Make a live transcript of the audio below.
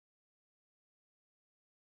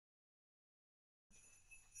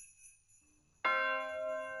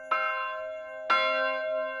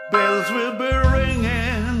bells will be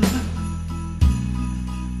ringing,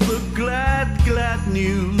 the glad, glad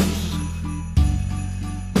news.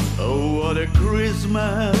 Oh, what a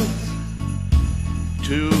Christmas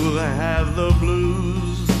to have the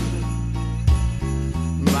blues.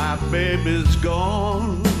 My baby's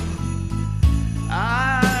gone,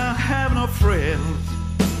 I have no friends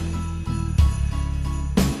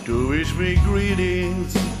to wish me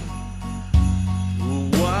greetings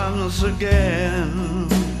once again.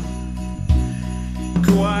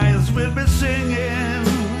 Choirs will be singing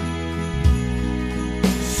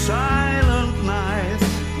silent nights,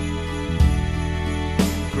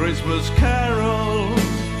 Christmas carols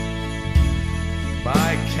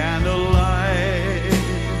by candlelight.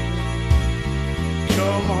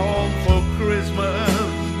 Come home for Christmas,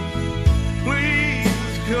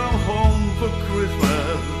 please come home for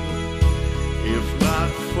Christmas. If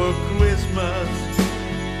not for Christmas,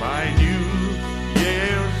 by New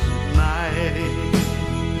Year's night.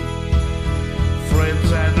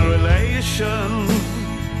 Friends and relations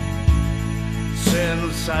send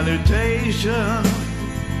salutations,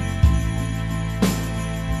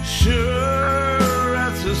 sure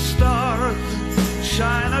as the stars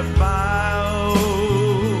shine about.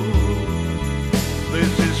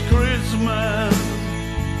 This is Christmas,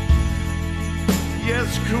 yes,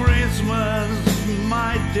 Christmas,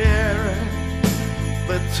 my dear,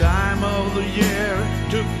 the time of the year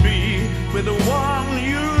to be with the one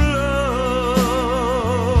you love.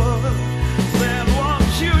 Then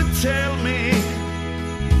won't you tell me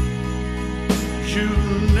you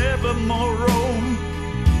never more roam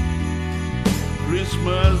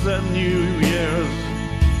Christmas and New Year's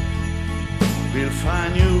will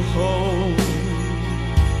find you home.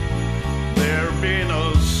 There'll be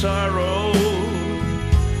no sorrow,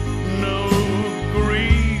 no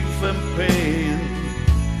grief and pain,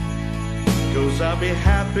 'cause I'll be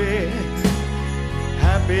happy,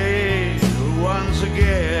 happy once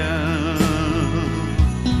again.